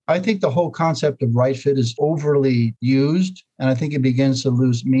I think the whole concept of right fit is overly used, and I think it begins to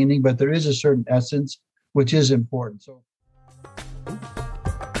lose meaning, but there is a certain essence which is important. So.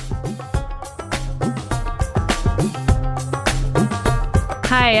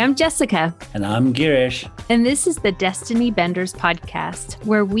 Hi, I'm Jessica. And I'm Girish. And this is the Destiny Benders podcast,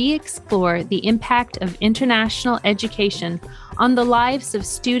 where we explore the impact of international education on the lives of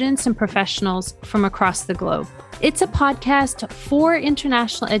students and professionals from across the globe. It's a podcast for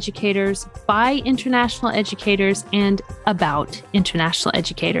international educators, by international educators, and about international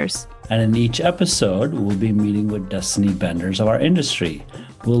educators. And in each episode, we'll be meeting with Destiny Benders of our industry.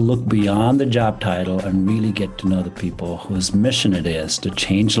 We'll look beyond the job title and really get to know the people whose mission it is to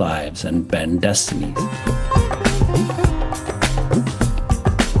change lives and bend destinies.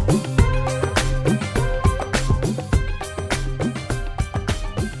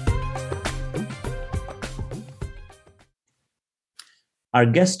 Our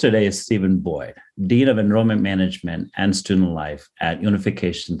guest today is Stephen Boyd, Dean of Enrollment Management and Student Life at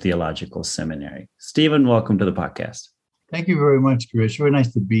Unification Theological Seminary. Stephen, welcome to the podcast. Thank you very much, Girish. Very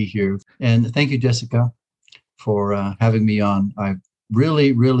nice to be here. And thank you, Jessica, for having me on. I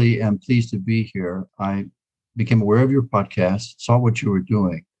really am pleased to be here. I became aware of your podcast, saw what you were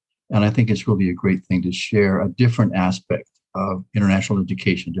doing, and I think it's really a great thing to share a different aspect of international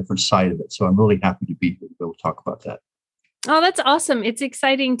education, different side of it. So I'm really happy to be here to be able to talk about that. Oh, that's awesome. It's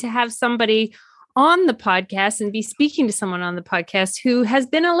exciting to have somebody on the podcast and be speaking to someone on the podcast who has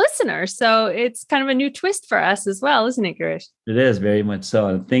been a listener. So it's kind of a new twist for us as well, isn't it, Girish? It is very much so.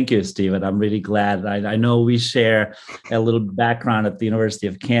 And thank you, Stephen. I'm really glad. I know we share a little background at the University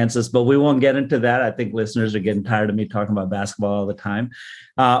of Kansas, but we won't get into that. I think listeners are getting tired of me talking about basketball all the time.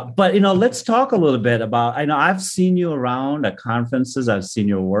 But let's talk a little bit about, I know I've seen you around at conferences, I've seen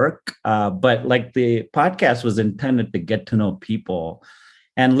your work, but like the podcast was intended to get to know people.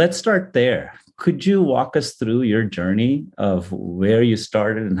 And let's start there. Could you walk us through your journey of where you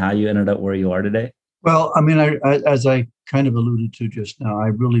started and how you ended up where you are today? Well, I mean, as I kind of alluded to just now, I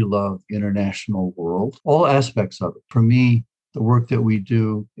really love the international world, all aspects of it. For me, the work that we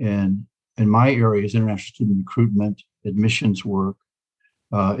do in my area is international student recruitment, admissions work,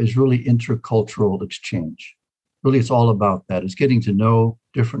 is really intercultural exchange. Really, it's all about that. It's getting to know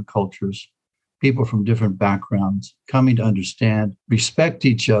different cultures, people from different backgrounds, coming to understand, respect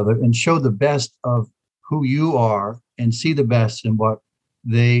each other, and show the best of who you are and see the best in what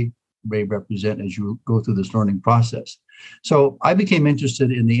they may represent as you go through this learning process. So I became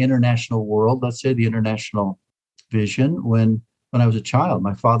interested in the international world, let's say the international vision, when I was a child.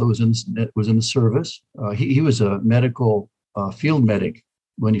 My father was in the service. He was a medical field medic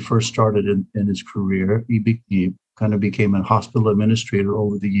when he first started in his career. He kind of became a hospital administrator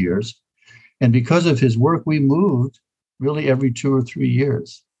over the years. And because of his work, we moved really every 2 or 3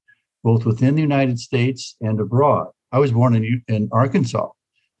 years, both within the United States and abroad. I was born in Arkansas.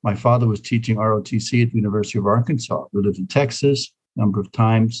 My father was teaching ROTC at the University of Arkansas. We lived in Texas a number of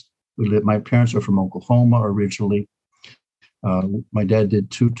times. My parents are from Oklahoma originally. My dad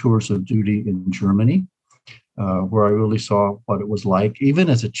did 2 tours of duty in Germany, where I really saw what it was like, even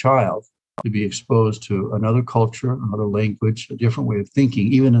as a child, to be exposed to another culture, another language, a different way of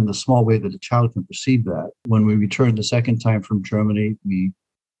thinking, even in the small way that a child can perceive that. When we returned the second time from Germany,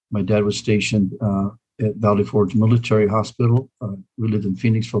 my dad was stationed at Valley Forge Military Hospital. We lived in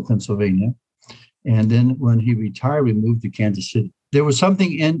Phoenixville, Pennsylvania. And then when he retired, we moved to Kansas City. There was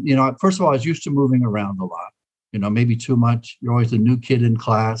something first of all, I was used to moving around a lot, maybe too much. You're always the new kid in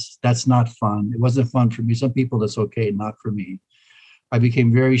class. That's not fun. It wasn't fun for me. Some people, that's okay, not for me. I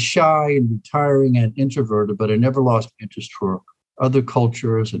became very shy and retiring and introverted, but I never lost interest for other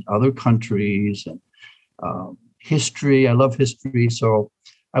cultures and other countries and history. I love history, so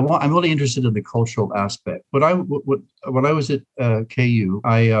I'm really interested in the cultural aspect. When I was at KU,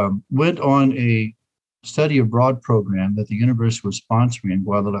 I went on a study abroad program that the university was sponsoring in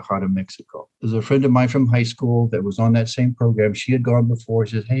Guadalajara, Mexico. There's a friend of mine from high school that was on that same program. She had gone before.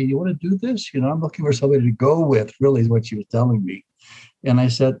 She said, "Hey, you want to do this? I'm looking for somebody to go with," really is what she was telling me. And I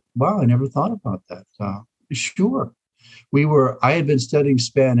said, wow, I never thought about that. Sure. I had been studying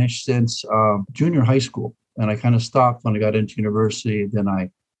Spanish since junior high school, and I kind of stopped when I got into university. Then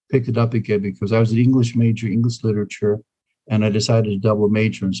I picked it up again because I was an English major, English literature, and I decided to double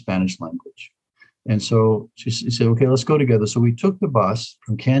major in Spanish language. And so she said, okay, let's go together. So we took the bus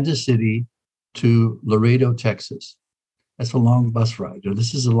from Kansas City to Laredo, Texas. That's a long bus ride.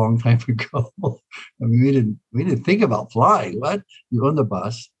 This is a long time ago. I mean, we didn't think about flying. What? You're on the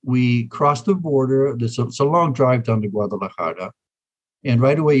bus. We crossed the border. It's a long drive down to Guadalajara. And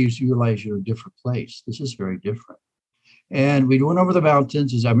right away, you realize you're in a different place. This is very different. And we went over the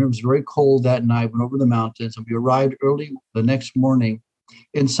mountains. As I remember, it was very cold that night. Went over the mountains, and we arrived early the next morning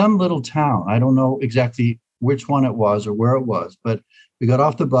in some little town. I don't know exactly which one it was or where it was, but we got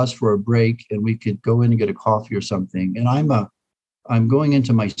off the bus for a break, and we could go in and get a coffee or something. And I'm going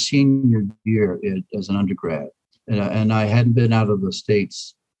into my senior year as an undergrad, and I hadn't been out of the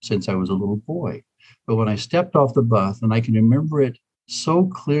States since I was a little boy. But when I stepped off the bus, and I can remember it so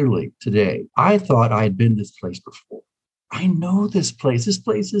clearly today, I thought I had been this place before. I know this place. This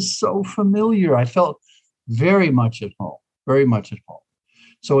place is so familiar. I felt very much at home, very much at home.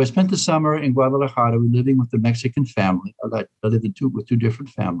 So I spent the summer in Guadalajara living with the Mexican family. I lived with two different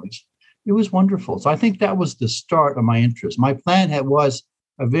families. It was wonderful. So I think that was the start of my interest. My plan was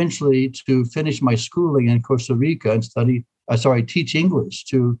eventually to finish my schooling in Costa Rica and teach English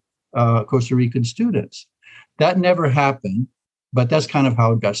to Costa Rican students. That never happened, but that's kind of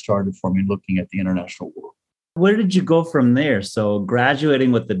how it got started for me, looking at the international world. Where did you go from there? So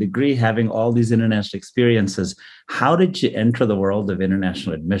graduating with the degree, having all these international experiences, how did you enter the world of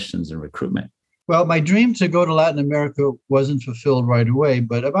international admissions and recruitment? Well, my dream to go to Latin America wasn't fulfilled right away,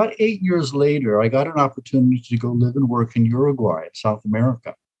 but about 8 years later, I got an opportunity to go live and work in Uruguay, South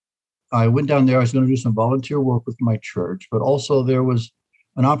America. I went down there. I was going to do some volunteer work with my church, but also there was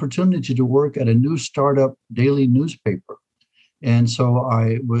an opportunity to work at a new startup daily newspaper. And so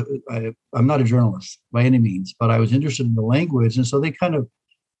I'm not a journalist by any means, but I was interested in the language. And so they kind of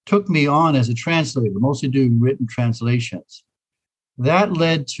took me on as a translator, mostly doing written translations. That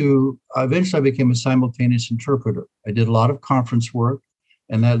led to, eventually I became a simultaneous interpreter. I did a lot of conference work,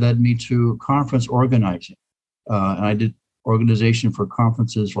 and that led me to conference organizing. And I did organization for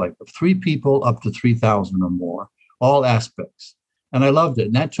conferences like 3 people up to 3,000 or more, all aspects. And I loved it.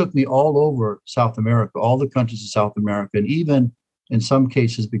 And that took me all over South America, all the countries of South America, and even in some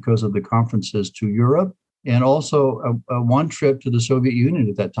cases, because of the conferences, to Europe, and also one trip to the Soviet Union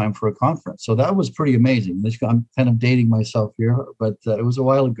at that time for a conference. So that was pretty amazing. I'm kind of dating myself here, but it was a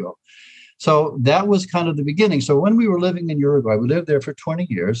while ago. So that was kind of the beginning. So when we were living in Uruguay, we lived there for 20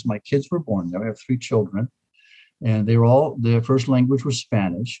 years. My kids were born there. I have 3 children, and their first language was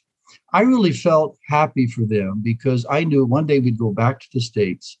Spanish. I really felt happy for them because I knew one day we'd go back to the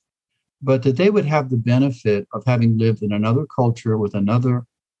States, but that they would have the benefit of having lived in another culture with another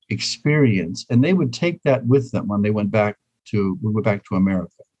experience, and they would take that with them when they went back to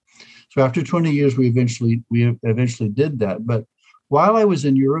America. So after 20 years, we eventually did that. But while I was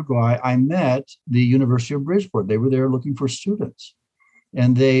in Uruguay, I met the University of Bridgeport. They were there looking for students.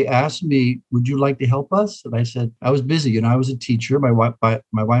 And they asked me, would you like to help us? And I said, I was busy. I was a teacher. My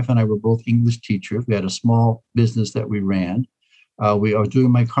wife and I were both English teachers. We had a small business that we ran. I was doing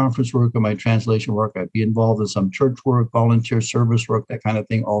my conference work and my translation work. I'd be involved in some church work, volunteer service work, that kind of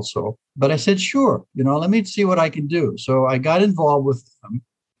thing also. But I said, sure, let me see what I can do. So I got involved with them.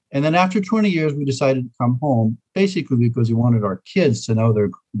 And then after 20 years, we decided to come home, basically because we wanted our kids to know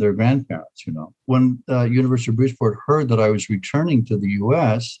their grandparents, When University of Bridgeport heard that I was returning to the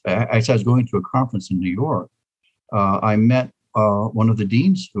U.S., I was going to a conference in New York. I met one of the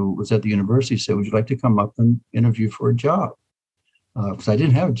deans who was at the university, said, would you like to come up and interview for a job? Because I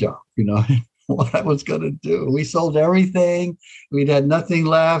didn't have a job, what I was going to do. We sold everything. We'd had nothing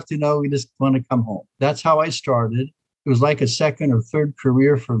left, we just want to come home. That's how I started. It was like a second or third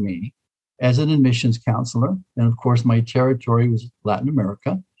career for me as an admissions counselor. And of course, my territory was Latin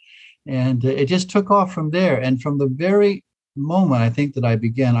America. And it just took off from there. And from the very moment I think that I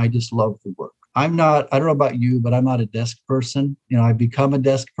began, I just loved the work. I don't know about you, but I'm not a desk person. I've become a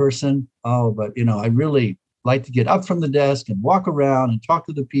desk person. But I really like to get up from the desk and walk around and talk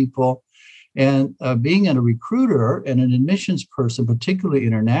to the people. And being a recruiter and an admissions person, particularly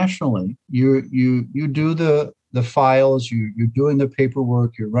internationally, you do the files, you're doing the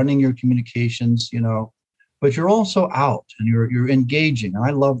paperwork, you're running your communications, but you're also out and you're engaging. And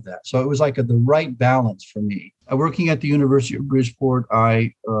I love that. So it was like the right balance for me. Working at the University of Bridgeport,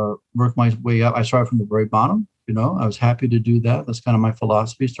 I worked my way up. I started from the very bottom. I was happy to do that. That's kind of my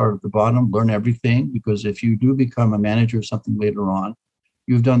philosophy. Start at the bottom, learn everything, because if you do become a manager or something later on,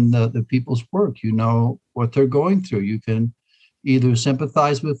 you've done the people's work. You know what they're going through. You can either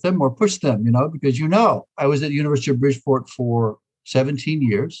sympathize with them or push them, because I was at the University of Bridgeport for 17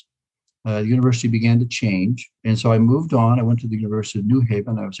 years. The university began to change. And so I moved on. I went to the University of New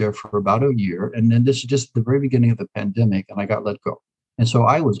Haven. I was there for about a year. And then this is just the very beginning of the pandemic, and I got let go. And so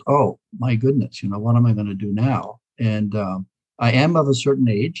I was, oh, my goodness, what am I going to do now? And I am of a certain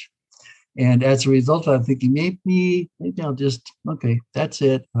age. And as a result, I'm thinking, maybe I'll just, okay, that's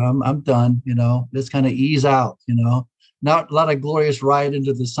it. I'm done, just kind of ease out, not a lot of glorious ride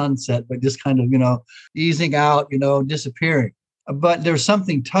into the sunset, but just kind of, easing out, disappearing. But there's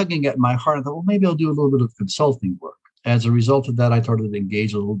something tugging at my heart. I thought, well, maybe I'll do a little bit of consulting work. As a result of that, I started to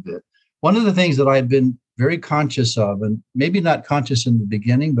engage a little bit. One of the things that I've been very conscious of, and maybe not conscious in the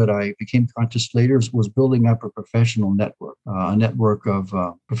beginning, but I became conscious later, was building up a professional network, a network of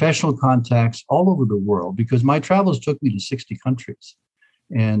professional contacts all over the world, because my travels took me to 60 countries.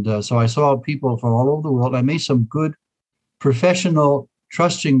 And so I saw people from all over the world. I made some good professional,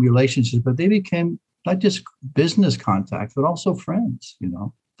 trusting relationships, but they became not just business contacts, but also friends,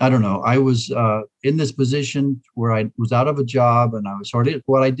 I don't know. I was in this position where I was out of a job, and I was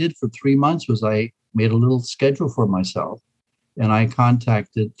what I did for 3 months was I made a little schedule for myself, and I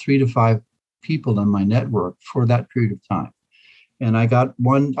contacted 3 to 5 people in my network for that period of time. And I got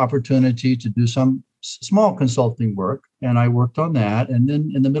one opportunity to do some small consulting work, and I worked on that. And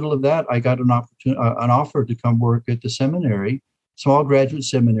then in the middle of that, I got an offer to come work at the seminary, small graduate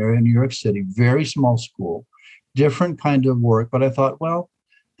seminary in New York City, very small school, different kind of work. But I thought, well,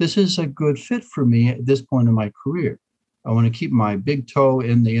 this is a good fit for me at this point in my career. I want to keep my big toe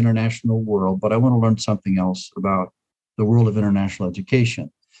in the international world, but I want to learn something else about the world of international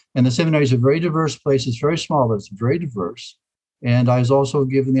education. And the seminary is a very diverse place. It's very small, but it's very diverse. And I was also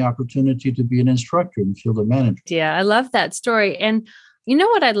given the opportunity to be an instructor in the field of management. Yeah, I love that story. And you know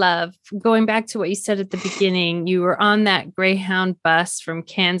what I love? Going back to what you said at the beginning, you were on that Greyhound bus from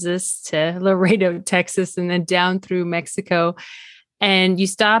Kansas to Laredo, Texas, and then down through Mexico. And you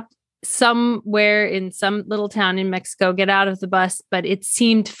stopped somewhere in some little town in Mexico, get out of the bus, but it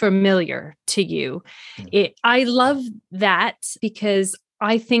seemed familiar to you. I love that, because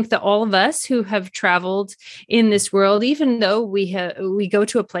I think that all of us who have traveled in this world, even though we go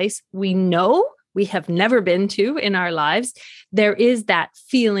to a place we know we have never been to in our lives, there is that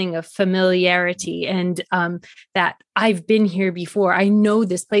feeling of familiarity and that I've been here before. I know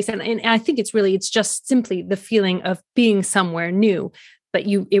this place. And I think it's just simply the feeling of being somewhere new. But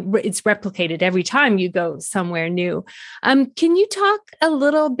it's replicated every time you go somewhere new. Can you talk a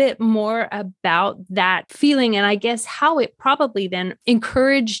little bit more about that feeling, and I guess how it probably then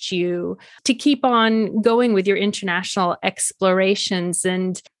encouraged you to keep on going with your international explorations?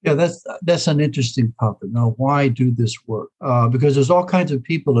 And yeah, that's an interesting topic. Now, why do this work? Because there's all kinds of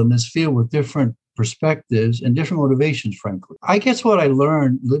people in this field with different perspectives and different motivations, frankly. I guess what I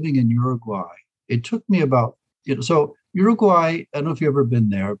learned living in Uruguay, it took me about, so Uruguay, I don't know if you've ever been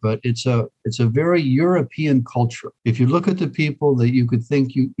there, but it's a very European culture. If you look at the people that you could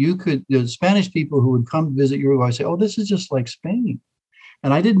think the Spanish people who would come visit Uruguay say, oh, this is just like Spain.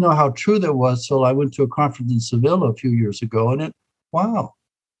 And I didn't know how true that was till I went to a conference in Seville a few years ago, and wow,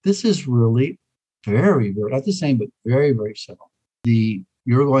 this is really very, very, not the same, but very, very similar. The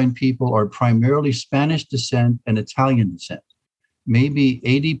Uruguayan people are primarily Spanish descent and Italian descent, maybe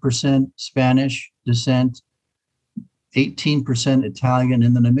 80% Spanish descent, 18% Italian,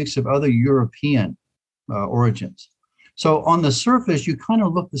 and then a mix of other European origins. So on the surface, you kind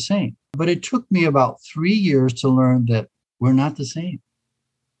of look the same. But it took me about 3 years to learn that we're not the same.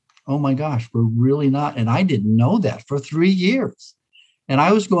 Oh my gosh, we're really not. And I didn't know that for 3 years. And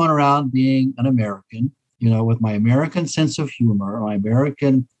I was going around being an American, with my American sense of humor, my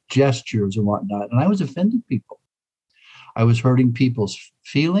American gestures and whatnot. And I was offending people. I was hurting people's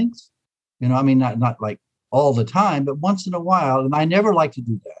feelings. Not like all the time, but once in a while, and I never like to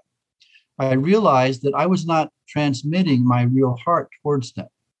do that. I realized that I was not transmitting my real heart towards them.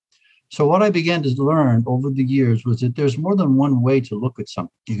 So what I began to learn over the years was that there's more than one way to look at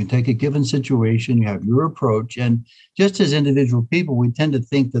something. You can take a given situation, you have your approach, and just as individual people, we tend to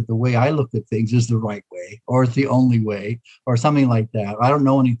think that the way I look at things is the right way, or it's the only way, or something like that. I don't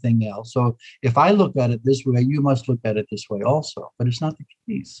know anything else. So if I look at it this way, you must look at it this way also, but it's not the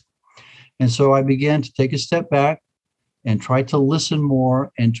case. And so I began to take a step back and try to listen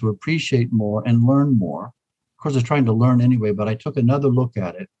more and to appreciate more and learn more. Of course, I was trying to learn anyway, but I took another look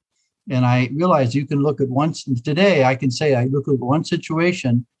at it. And I realized you can look at today I can say I look at one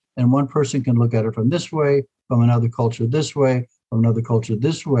situation and one person can look at it from this way, from another culture this way, from another culture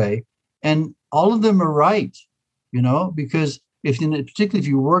this way. And all of them are right, because particularly if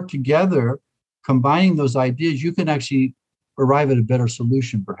you work together, combining those ideas, you can actually arrive at a better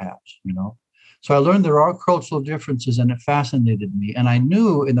solution, perhaps, So I learned there are cultural differences, and it fascinated me. And I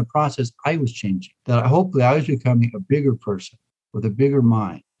knew in the process I was changing, that hopefully I was becoming a bigger person with a bigger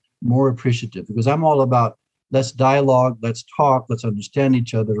mind, more appreciative, because I'm all about let's dialogue, let's talk, let's understand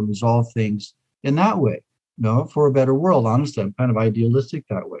each other and resolve things in that way, for a better world. Honestly, I'm kind of idealistic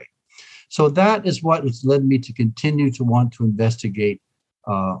that way. So that is what has led me to continue to want to investigate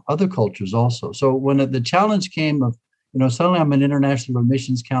other cultures also. So when the challenge came of, suddenly I'm an international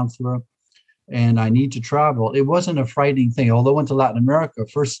admissions counselor and I need to travel. It wasn't a frightening thing. Although I went to Latin America,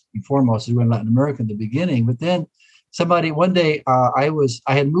 first and foremost, I went to Latin America in the beginning, but then one day I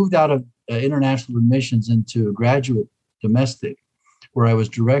had moved out of international admissions into graduate domestic, where I was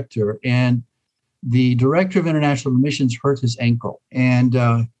director, and the director of international admissions hurt his ankle and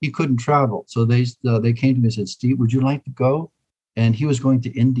he couldn't travel. So they came to me and said, Steve, would you like to go? And he was going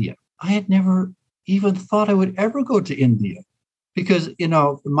to India. I had never even thought I would ever go to India because,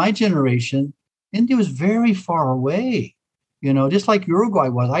 my generation, India was very far away, just like Uruguay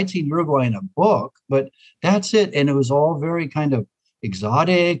was. I'd seen Uruguay in a book, but that's it. And it was all very kind of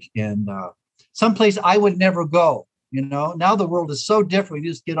exotic and someplace I would never go. Now the world is so different.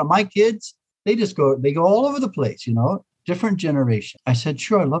 You just get on my kids. They go all over the place, different generation. I said,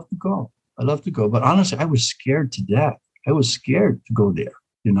 sure, I'd love to go. But honestly, I was scared to death. I was scared to go there,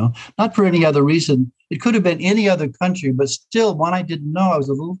 not for any other reason. It could have been any other country, but still, when I didn't know, I was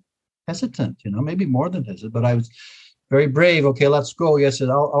a little hesitant, maybe more than hesitant, but I was very brave. Okay, let's go. Yes,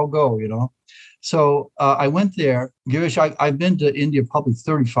 I'll go, So I went there. Girish, I've been to India probably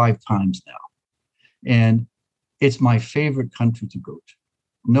 35 times now. And it's my favorite country to go to.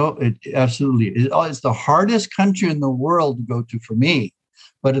 No, it absolutely is. It's the hardest country in the world to go to for me.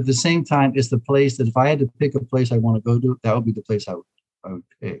 But at the same time, it's the place that if I had to pick a place I want to go to, that would be the place I would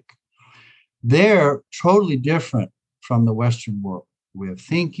pick. They're totally different from the Western world. We have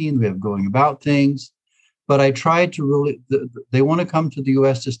thinking, we have going about things. But I tried to they want to come to the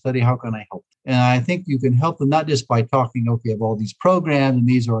U.S. to study. How can I help? And I think you can help them not just by talking, okay, we have all these programs and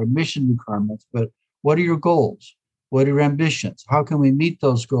these are admission requirements, but what are your goals? What are your ambitions? How can we meet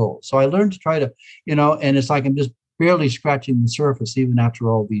those goals? So I learned to try to, and it's like I'm just barely scratching the surface even after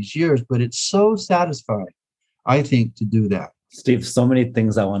all these years, but it's so satisfying, I think, to do that. Steve, so many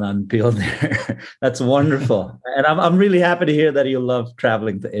things I want to unpeel there. That's wonderful. And I'm really happy to hear that you love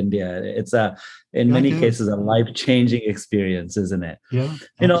traveling to India. It's in many cases, a life-changing experience, isn't it? Yeah.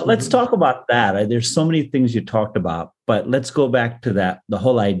 Let's talk about that. There's so many things you talked about, but let's go back to that, the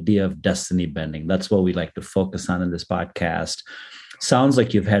whole idea of destiny bending. That's what we like to focus on in this podcast. Sounds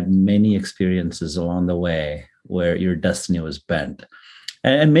like you've had many experiences along the way where your destiny was bent.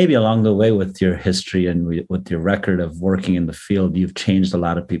 And maybe along the way with your history and with your record of working in the field, you've changed a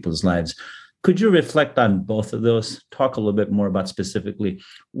lot of people's lives. Could you reflect on both of those? Talk a little bit more about specifically,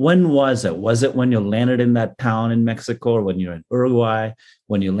 when was it? Was it when you landed in that town in Mexico or when you were in Uruguay,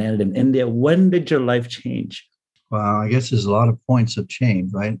 when you landed in India? When did your life change? Well, I guess there's a lot of points of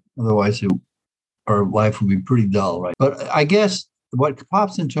change, right? Otherwise, our life would be pretty dull, right? But I guess what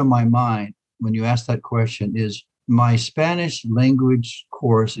pops into my mind when you ask that question is my Spanish language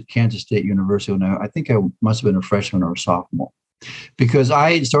course at Kansas State University. When I think I must have been a freshman or a sophomore, because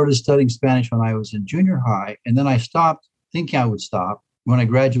I started studying Spanish when I was in junior high, and then I stopped thinking I would stop when I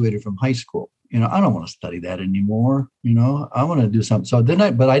graduated from high school. I don't want to study that anymore. I want to do something. So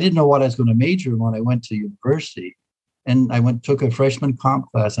but I didn't know what I was going to major in when I went to university, and I took a freshman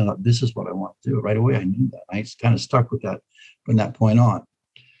comp class, and I thought, this is what I want to do. Right away, I knew that. I kind of stuck with that from that point on.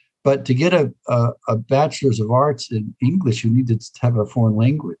 But to get a bachelor's of arts in English, you needed to have a foreign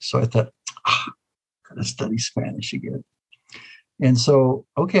language. So I thought, got to study Spanish again. And so,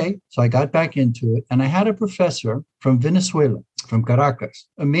 so I got back into it. And I had a professor from Venezuela, from Caracas,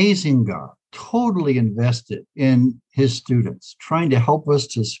 amazing guy, totally invested in his students, trying to help us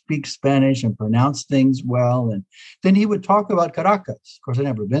to speak Spanish and pronounce things well. And then he would talk about Caracas. Of course, I'd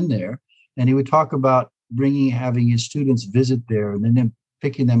never been there. And he would talk about having his students visit there and then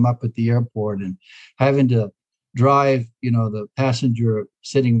picking them up at the airport and having to drive, the passenger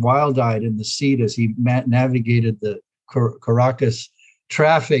sitting wild-eyed in the seat as he navigated the Caracas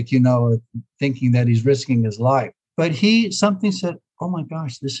traffic, thinking that he's risking his life. But something said, oh my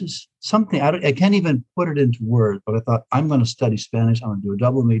gosh, this is something, I can't even put it into words, but I thought, I'm going to study Spanish. I'm going to do a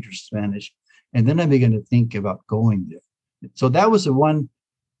double major Spanish. And then I began to think about going there. So that was the one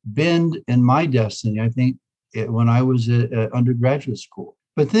bend in my destiny, I think, when I was at undergraduate school.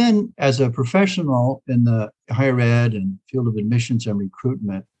 But then as a professional in the higher ed and field of admissions and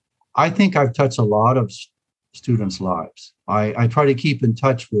recruitment, I think I've touched a lot of students' lives. I try to keep in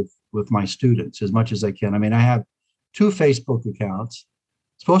touch with my students as much as I can. I mean, I have 2 Facebook accounts,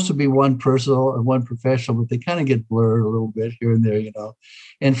 supposed to be one personal and one professional, but they kind of get blurred a little bit here and there,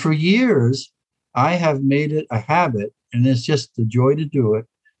 And for years, I have made it a habit, and it's just a joy to do it.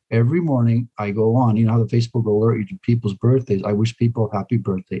 Every morning I go on, how the Facebook will alert you to people's birthdays. I wish people a happy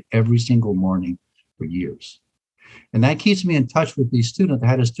birthday every single morning for years. And that keeps me in touch with these students. I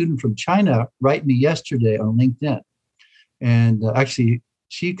had a student from China write me yesterday on LinkedIn. And actually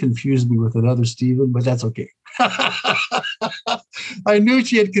she confused me with another Stephen, but that's okay. I knew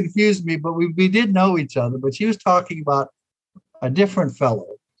she had confused me, but we did know each other. But she was talking about a different fellow.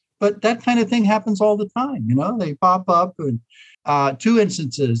 But that kind of thing happens all the time. They pop up. And 2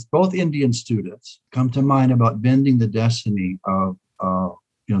 instances, both Indian students, come to mind about bending the destiny of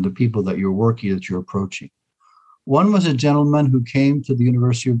the people that you're approaching. One was a gentleman who came to the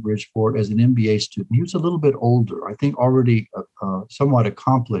University of Bridgeport as an MBA student. He was a little bit older, I think already somewhat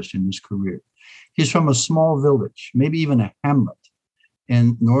accomplished in his career. He's from a small village, maybe even a hamlet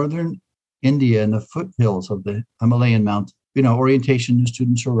in northern India in the foothills of the Himalayan mountains. Orientation new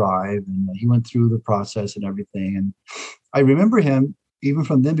students arrive, and he went through the process and everything. And I remember him even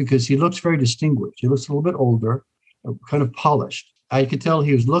from then because he looks very distinguished. He looks a little bit older, kind of polished. I could tell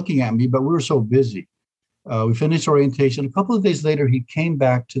he was looking at me, but we were so busy. We finished orientation. A couple of days later, he came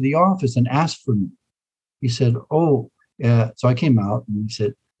back to the office and asked for me. He said, so I came out and he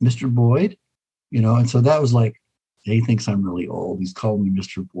said, Mr. Boyd, and so that was like, he thinks I'm really old. He's called me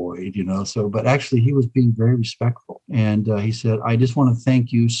Mr. Boyd, but actually he was being very respectful. And he said, I just want to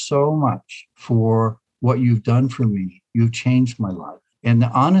thank you so much for what you've done for me. You've changed my life. And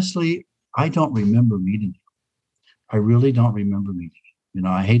honestly, I don't remember meeting you. I really don't remember meeting you.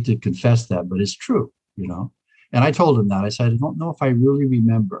 I hate to confess that, but it's true. And I told him that. I said, I don't know if I really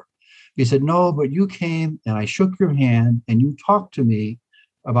remember. He said, no, but you came and I shook your hand and you talked to me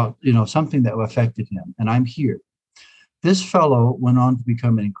about, something that affected him. And I'm here. This fellow went on to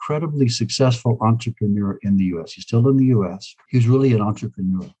become an incredibly successful entrepreneur in the U.S. He's still in the U.S. He was really an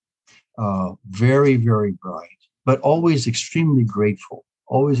entrepreneur. Very, very bright, but always extremely grateful.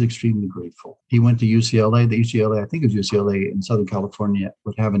 Always extremely grateful. He went to UCLA. I think it was UCLA in Southern California,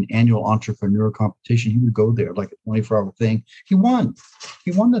 would have an annual entrepreneur competition. He would go there like a 24-hour thing. He won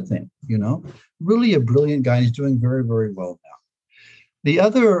the thing, Really a brilliant guy. He's doing very, very well now. The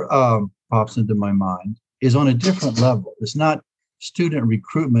other pops into my mind is on a different level. It's not student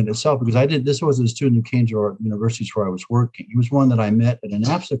recruitment itself, because this was a student who came to our universities where I was working. He was one that I met at an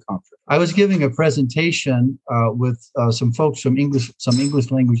APSA conference. I was giving a presentation with some folks from some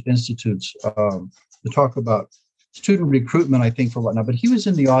English language institutes to talk about student recruitment, I think, for whatnot. But he was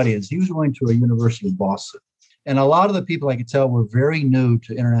in the audience. He was going to a university in Boston. And a lot of the people I could tell were very new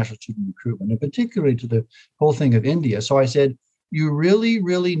to international student recruitment, and particularly to the whole thing of India. So I said, you really,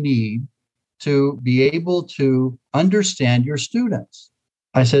 really need to be able to understand your students.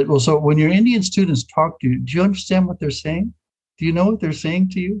 I said, well, so when your Indian students talk to you, do you understand what they're saying? Do you know what they're saying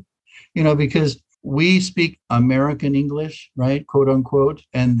to you? Because we speak American English, right, quote unquote,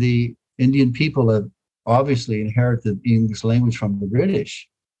 and the Indian people have obviously inherited the English language from the British.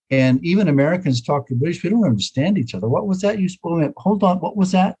 And even Americans talk to British, we don't understand each other. What was that you spoke? Hold on, what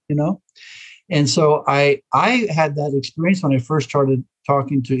was that? And so I had that experience when I first started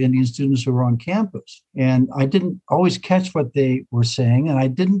talking to Indian students who were on campus. And I didn't always catch what they were saying. And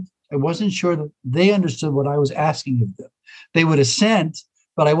I wasn't sure that they understood what I was asking of them. They would assent,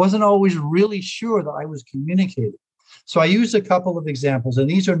 but I wasn't always really sure that I was communicating. So I used a couple of examples, and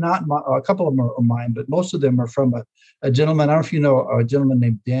these are not a couple of them are mine, but most of them are from a gentleman. I don't know if you know a gentleman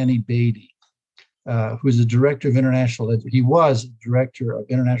named Danny Beatty, who's the director of he was director of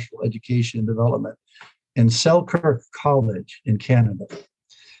international education and development in Selkirk College in Canada.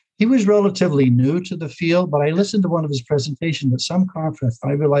 He was relatively new to the field, but I listened to one of his presentations at some conference.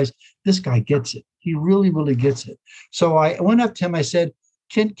 I realized this guy gets it. He really, really gets it. So I went up to him. I said,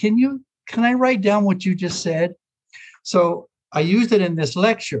 can I write down what you just said? So I used it in this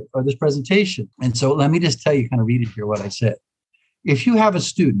lecture or this presentation. And so let me just tell you, kind of read it here, what I said. If you have a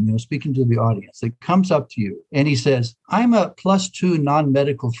student, speaking to the audience, that comes up to you and he says, I'm a +2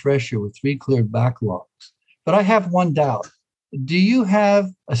 non-medical fresher with 3 cleared backlogs, but I have one doubt. Do you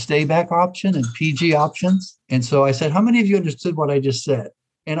have a stay back option and PG options? And so I said, how many of you understood what I just said?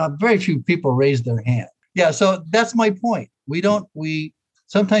 And very few people raised their hand. Yeah, so that's my point.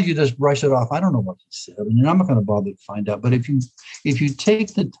 Sometimes you just brush it off. I don't know what he said, and I'm not going to bother to find out. But if you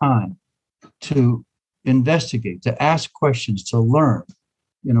take the time to investigate, to ask questions, to learn,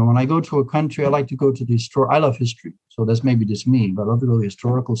 when I go to a country, I like to go to the I love history, so that's maybe just me, but I love to go to the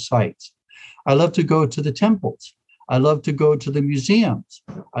historical sites. I love to go to the temples. I love to go to the museums.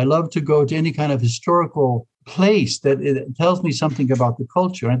 I love to go to any kind of historical place that it tells me something about the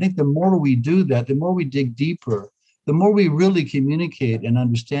culture. And I think the more we do that, the more we dig deeper, the more we really communicate and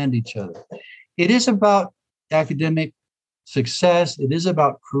understand each other. It is about academic success. It is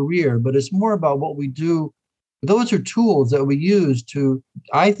about career, but it's more about what we do. Those are tools that we use to,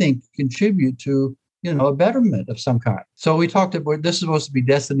 I think, contribute to, a betterment of some kind. So we talked about, this is supposed to be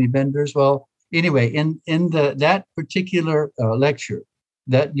destiny benders. Well, anyway, in that particular lecture,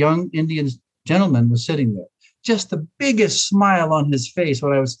 that young Indian gentleman was sitting there, just the biggest smile on his face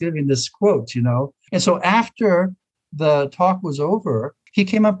when I was giving this quote, And so after the talk was over, he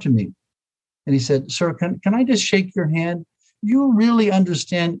came up to me and he said, "Sir, can I just shake your hand? You really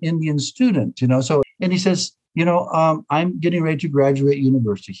understand Indian student, So, and he says, I'm getting ready to graduate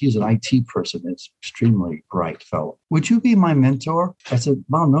university. He's an IT person. It's extremely bright fellow. Would you be my mentor?" I said,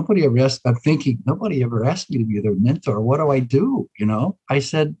 "Well, nobody ever asked me to be their mentor. What do I do?" I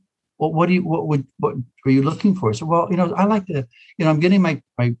said, "Well, what were you looking for?" I said, "Well, I like to, I'm getting my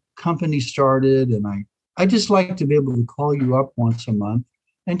company started, and I just like to be able to call you up once a month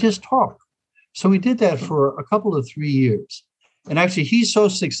and just talk." So we did that for a couple of 3 years. And actually, he's so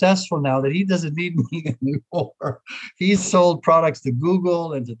successful now that he doesn't need me anymore. He's sold products to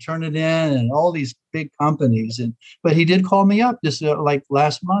Google and to Turnitin and all these big companies. But he did call me up just like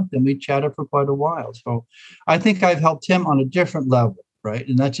last month, and we chatted for quite a while. So I think I've helped him on a different level, right?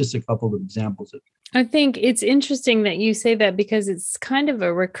 And that's just a couple of examples. I think it's interesting that you say that, because it's kind of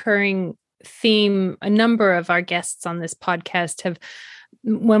a recurring theme. A number of our guests on this podcast have,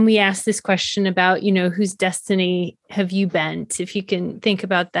 when we ask this question about, whose destiny have you bent, if you can think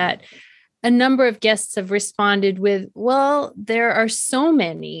about that, a number of guests have responded with, well, there are so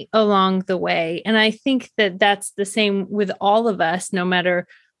many along the way. And I think that that's the same with all of us, no matter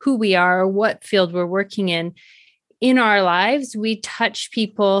who we are or what field we're working in. In our lives, we touch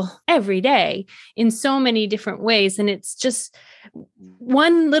people every day in so many different ways. And it's just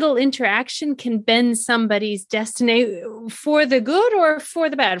one little interaction can bend somebody's destiny for the good or for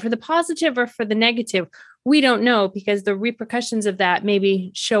the bad, for the positive or for the negative. We don't know, because the repercussions of that maybe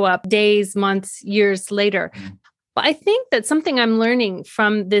show up days, months, years later. But I think that something I'm learning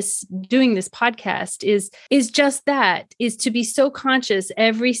from doing this podcast is just that, is to be so conscious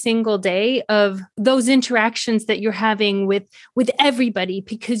every single day of those interactions that you're having with everybody,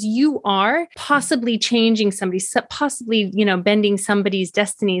 because you are possibly changing somebody, possibly, bending somebody's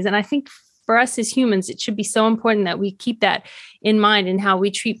destinies. And I think for us as humans, it should be so important that we keep that in mind in how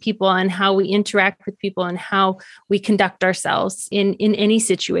we treat people and how we interact with people and how we conduct ourselves in any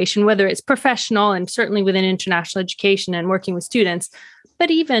situation, whether it's professional and certainly within international education and working with students,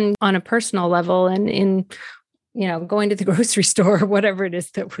 but even on a personal level and in, going to the grocery store or whatever it is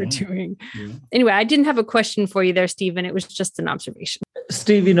that we're doing. Yeah. Anyway, I didn't have a question for you there, Stephen. It was just an observation.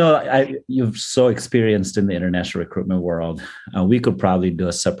 Steve, you're so experienced in the international recruitment world. We could probably do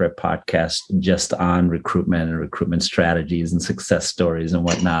a separate podcast just on recruitment and recruitment strategies and success stories and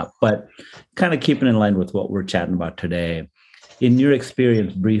whatnot. But kind of keeping in line with what we're chatting about today, in your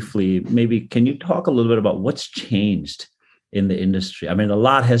experience, briefly, maybe can you talk a little bit about what's changed in the industry? I mean, a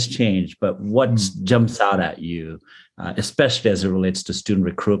lot has changed, but what jumps out at you, especially as it relates to student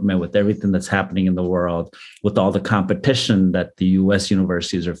recruitment, with everything that's happening in the world, with all the competition that the U.S.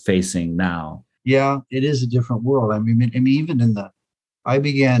 universities are facing now? Yeah, it is a different world. I mean, even I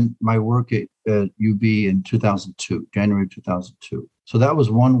began my work at UB in 2002, January 2002. So that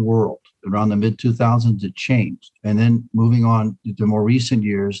was one world. Around the mid-2000s, it changed. And then moving on to more recent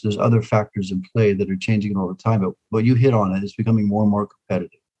years, there's other factors in play that are changing all the time. But what you hit on, it's becoming more and more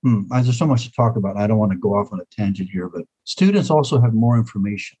competitive. There's so much to talk about. I don't want to go off on a tangent here, but students also have more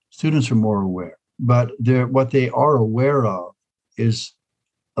information. Students are more aware. But what they are aware of is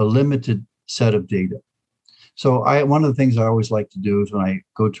a limited set of data. So one of the things I always like to do is when I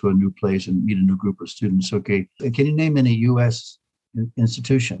go to a new place and meet a new group of students, okay, can you name any U.S.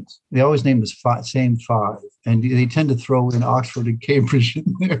 institutions? They always name the same five, and they tend to throw in Oxford and Cambridge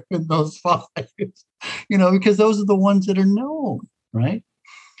in there in those five, because those are the ones that are known, right?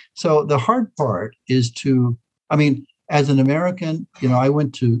 So the hard part is as an American, I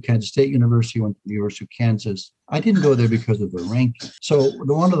went to Kansas State University, went to the University of Kansas. I didn't go there because of the ranking. So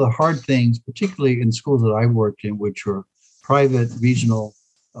one of the hard things, particularly in schools that I worked in, which were private, regional,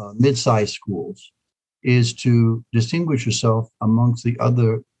 mid-sized schools, is to distinguish yourself amongst the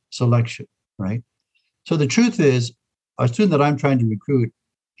other selection, right? So the truth is, a student that I'm trying to recruit,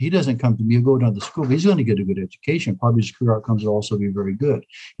 he doesn't come to me or go to another school. He's going to get a good education. Probably his career outcomes will also be very good.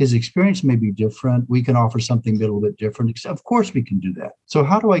 His experience may be different. We can offer something a little bit different. Of course, we can do that. So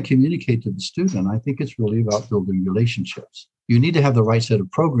how do I communicate to the student? I think it's really about building relationships. You need to have the right set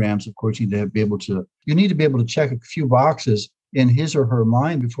of programs. Of course, you need to be able to check a few boxes in his or her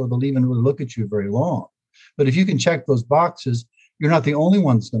mind before they'll even really look at you very long. But if you can check those boxes, you're not the only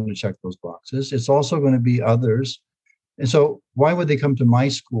one that's going to check those boxes. It's also going to be others. And so why would they come to my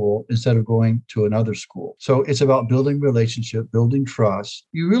school instead of going to another school? So it's about building relationship, building trust.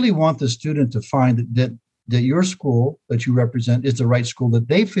 You really want the student to find that your school that you represent is the right school that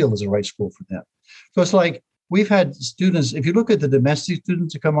they feel is the right school for them. So it's like we've had students, if you look at the domestic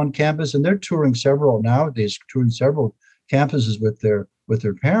students that come on campus, and they're touring several campuses with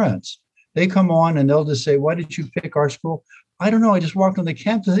their parents. They come on and they'll just say, "Why did you pick our school?" "I don't know. I just walked on the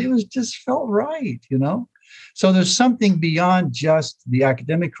campus. Just felt right, you know?" So there's something beyond just the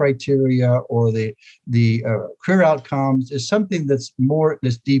academic criteria or the career outcomes. It's something that's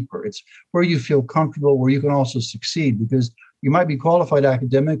deeper. It's where you feel comfortable, where you can also succeed, because you might be qualified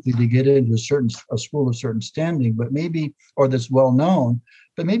academically to get into a school of certain standing, but maybe, or that's well known,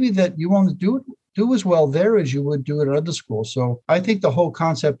 but maybe that you won't do as well there as you would do at another school. So I think the whole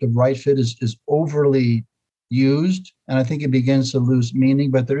concept of right fit is overly used, and I think it begins to lose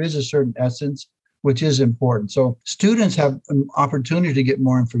meaning, but there is a certain essence which is important. So students have an opportunity to get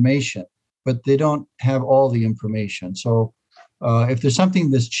more information, but they don't have all the information. So if there's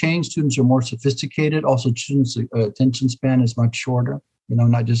something that's changed, students are more sophisticated. Also, students' attention span is much shorter,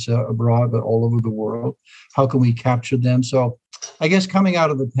 not just abroad, but all over the world. How can we capture them? So I guess coming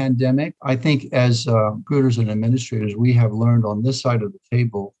out of the pandemic, I think as recruiters and administrators, we have learned on this side of the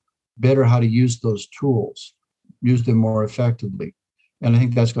table better how to use those tools, use them more effectively. And I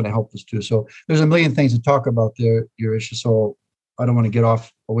think that's going to help us too. So there's a million things to talk about there, your issue. So I don't want to get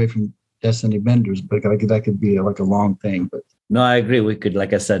away from Destiny Benders, but that could be like a long thing. But no, I agree. We could,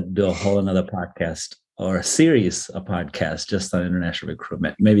 like I said, do a whole another podcast or a series of podcasts just on international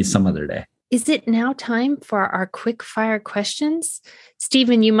recruitment, maybe some other day. Is it now time for our quick fire questions?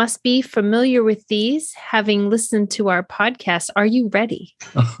 Stephen, you must be familiar with these, having listened to our podcast. Are you ready?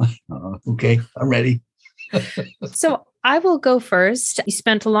 Okay, I'm ready. So I will go first. You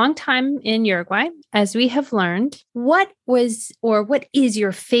spent a long time in Uruguay, as we have learned. What is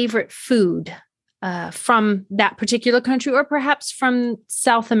your favorite food from that particular country, or perhaps from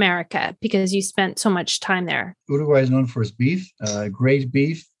South America, because you spent so much time there? Uruguay is known for its beef, great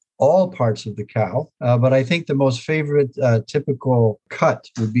beef, all parts of the cow. But I think the most favorite typical cut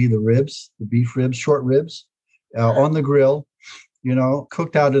would be the beef ribs, short ribs, on the grill,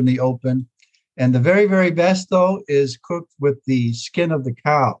 cooked out in the open. And the very, very best, though, is cooked with the skin of the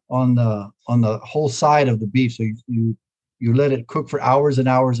cow on the whole side of the beef. So you let it cook for hours and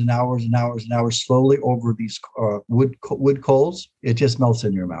hours and hours and hours and hours slowly over these wood coals. It just melts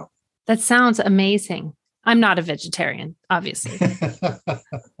in your mouth. That sounds amazing. I'm not a vegetarian, obviously.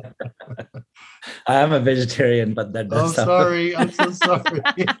 I am a vegetarian, but that does sound... sorry. I'm so sorry.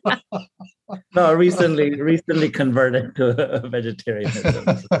 No, recently converted to vegetarianism.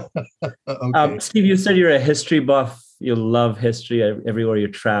 Okay. Steve, you said you're a history buff. You love history everywhere you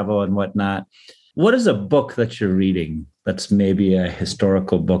travel and whatnot. What is a book that you're reading that's maybe a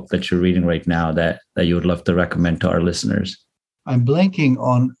historical book that you're reading right now that you would love to recommend to our listeners? I'm blanking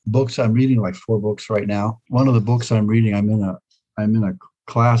on books. I'm reading like 4 books right now. One of the books I'm reading, I'm in a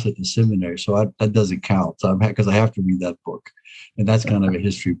class at the seminary, so that doesn't count. So because I have to read that book, and that's kind of a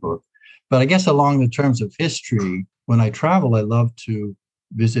history book. But I guess along the terms of history, when I travel, I love to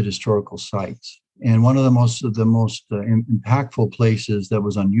visit historical sites. And one of the most impactful places that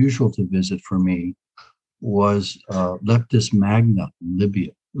was unusual to visit for me was Leptis Magna in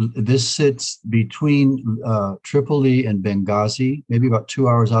Libya. This sits between Tripoli and Benghazi, maybe about 2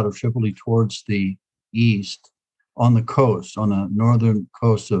 hours out of Tripoli towards the east, on the coast, on the northern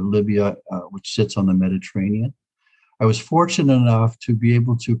coast of Libya, which sits on the Mediterranean. I was fortunate enough to be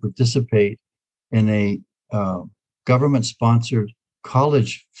able to participate in a government-sponsored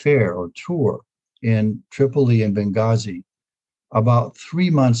college fair or tour in Tripoli and Benghazi about 3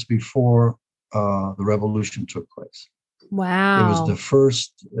 months before the revolution took place. Wow. It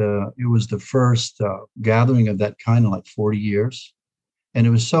was the first gathering of that kind in like 40 years. And it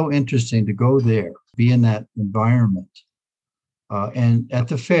was so interesting to go there, be in that environment. And at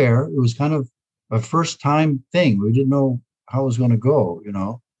the fair, it was kind of a first time thing. We didn't know how it was going to go.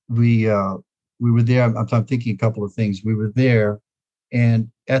 We were there. I'm thinking a couple of things. We were there, and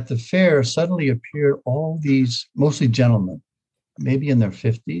at the fair suddenly appeared all these mostly gentlemen, maybe in their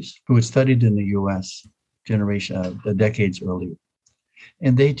 50s, who had studied in the U.S. decades earlier.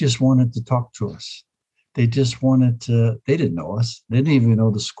 And they just wanted to talk to us. They didn't know us. They didn't even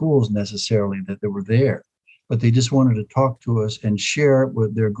know the schools necessarily that they were there, but they just wanted to talk to us and share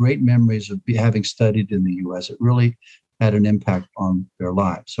with their great memories of having studied in the U.S. It really had an impact on their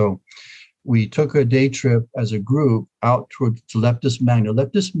lives. So we took a day trip as a group out to Leptis Magna.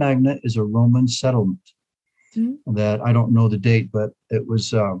 Leptis Magna is a Roman settlement that I don't know the date, but it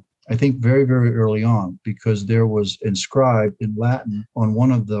was, I think, very, very early on, because there was inscribed in Latin on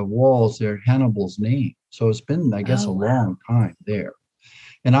one of the walls there Hannibal's name. So it's been, I guess, long time there.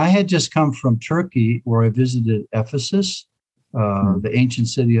 And I had just come from Turkey, where I visited Ephesus, the ancient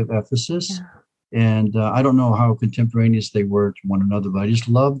city of Ephesus. And I don't know how contemporaneous they were to one another, but I just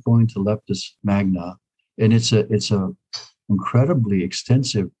love going to Leptis Magna. And it's a incredibly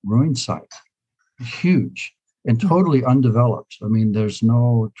extensive ruin site, huge and totally undeveloped. I mean, there's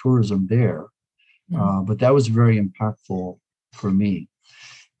no tourism there, but that was very impactful for me.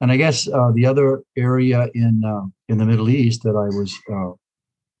 And I guess the other area in the Middle East that I was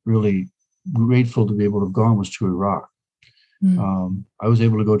really grateful to be able to have gone was to Iraq. I was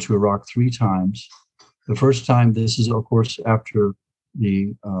able to go to Iraq 3 times. The first time, this is, of course, after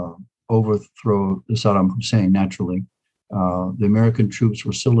the overthrow of Saddam Hussein, naturally. The American troops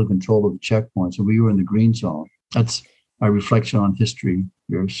were still in control of the checkpoints, and we were in the green zone. That's my reflection on history.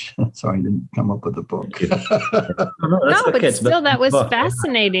 Sorry, I didn't come up with a book. No, but still, that was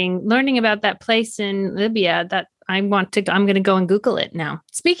fascinating. Learning about that place in Libya, that I'm going to go and Google it now.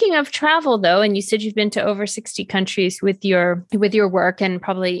 Speaking of travel, though, and you said you've been to over 60 countries with your work and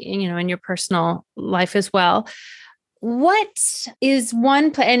probably, in your personal life as well. What is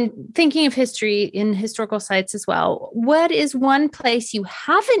one and thinking of history in historical sites as well, what is one place you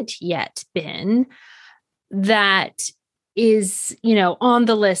haven't yet been that is, on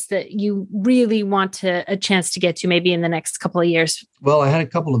the list that you really want a chance to get to maybe in the next couple of years? Well, I had a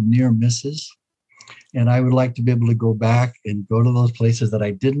couple of near misses, and I would like to be able to go back and go to those places that I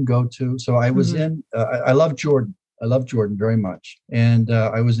didn't go to. So I was I love Jordan. I love Jordan very much. And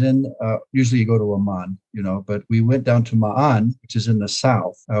I was in, usually you go to Amman, but we went down to Ma'an, which is in the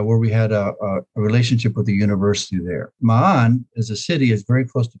south, where we had a relationship with the university there. Ma'an as a city is very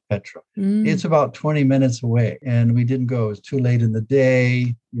close to Petra. It's about 20 minutes away. And we didn't go. It was too late in the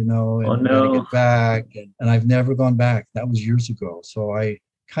day, and we had to get back. And I've never gone back. That was years ago. So I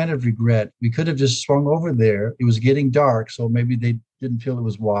kind of regret. We could have just swung over there. It was getting dark, so maybe they didn't feel it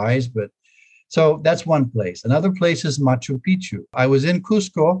was wise, but so that's one place. Another place is Machu Picchu. I was in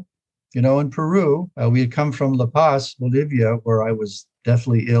Cusco, in Peru. We had come from La Paz, Bolivia, where I was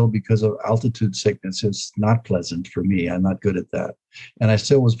deathly ill because of altitude sickness. It's not pleasant for me. I'm not good at that. And I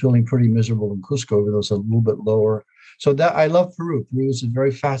still was feeling pretty miserable in Cusco, even though it's a little bit lower. So that I love Peru. Peru is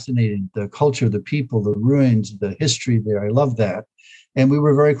very fascinating. The culture, the people, the ruins, the history there. I love that. And we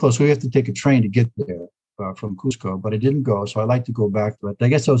were very close. We have to take a train to get there. From Cusco, but I didn't go, so I like to go back. But I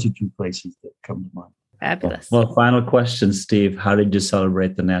guess those are 2 places that come to mind. Fabulous. Well, final question, Steve. How did you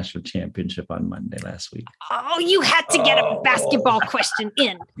celebrate the national championship on Monday last week? Oh, you had to get a basketball question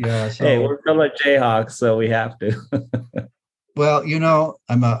in. Yeah. So, hey, we're fellow Jayhawks, so we have to. Well,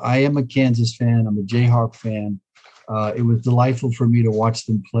 I am a Kansas fan. I'm a Jayhawk fan. It was delightful for me to watch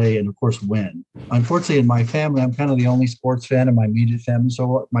them play and, of course, win. Unfortunately, in my family, I'm kind of the only sports fan in my immediate family.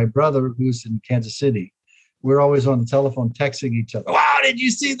 So my brother, who's in Kansas City, we're always on the telephone texting each other. Wow, did you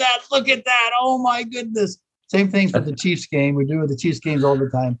see that? Look at that. Oh, my goodness. Same things with the Chiefs game. We do with the Chiefs games all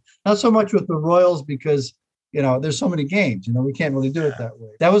the time. Not so much with the Royals because, there's so many games. We can't really do it that way.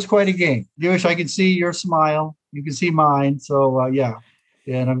 That was quite a game. You wish I could see your smile. You can see mine. So, yeah.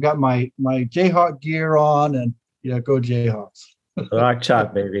 And I've got my Jayhawk gear on and, go Jayhawks. Rock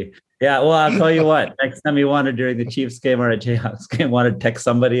chalk, baby. Yeah, well, I'll tell you what. Next time you want to, during the Chiefs game or a Jayhawks game, want to text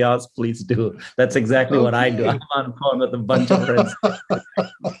somebody else, please do. That's exactly what I do. I'm on the phone with a bunch of friends.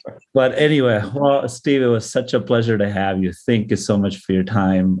 But anyway, well, Steve, it was such a pleasure to have you. Thank you so much for your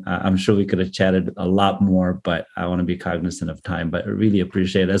time. I'm sure we could have chatted a lot more, but I want to be cognizant of time. But I really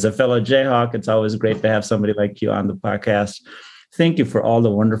appreciate it. As a fellow Jayhawk, it's always great to have somebody like you on the podcast. Thank you for all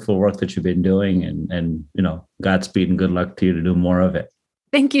the wonderful work that you've been doing, and Godspeed and good luck to you to do more of it.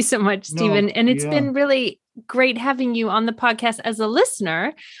 Thank you so much, Stephen. And it's been really great having you on the podcast as a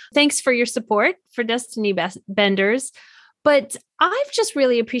listener. Thanks for your support for Destiny Benders. But I've just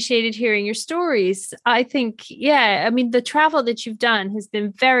really appreciated hearing your stories. I think, the travel that you've done has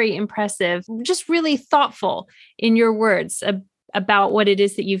been very impressive, just really thoughtful in your words about what it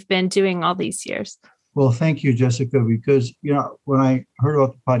is that you've been doing all these years. Well, thank you, Jessica, because, when I heard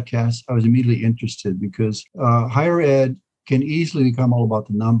about the podcast, I was immediately interested because higher ed can easily become all about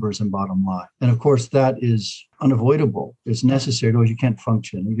the numbers and bottom line. And of course, that is unavoidable. It's necessary, otherwise you can't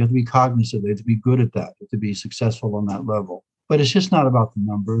function. You have to be cognizant of it, to be good at that, to be successful on that level. But it's just not about the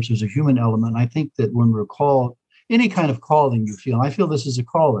numbers. There's a human element. I think that when we're called, any kind of calling you feel, I feel this is a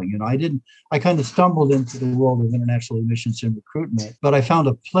calling. I kind of stumbled into the world of international admissions and recruitment, but I found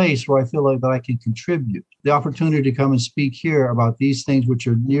a place where I feel like that I can contribute. The opportunity to come and speak here about these things which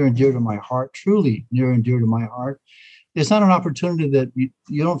are near and dear to my heart, truly near and dear to my heart. It's not an opportunity that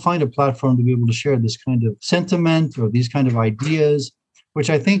you don't find a platform to be able to share this kind of sentiment or these kind of ideas, which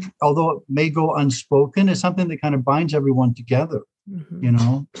I think, although it may go unspoken, is something that kind of binds everyone together.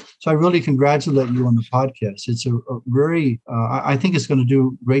 So I really congratulate you on the podcast. It's a very, I think it's going to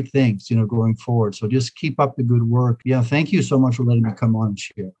do great things, going forward. So just keep up the good work. Yeah. Thank you so much for letting me come on and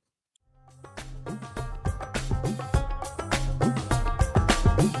share.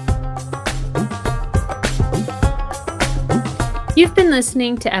 You've been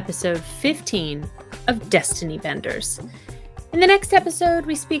listening to episode 15 of Destiny Benders. In the next episode,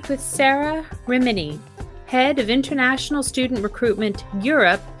 we speak with Sarah Rimini, Head of International Student Recruitment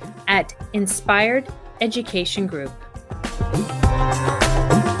Europe at Inspired Education Group.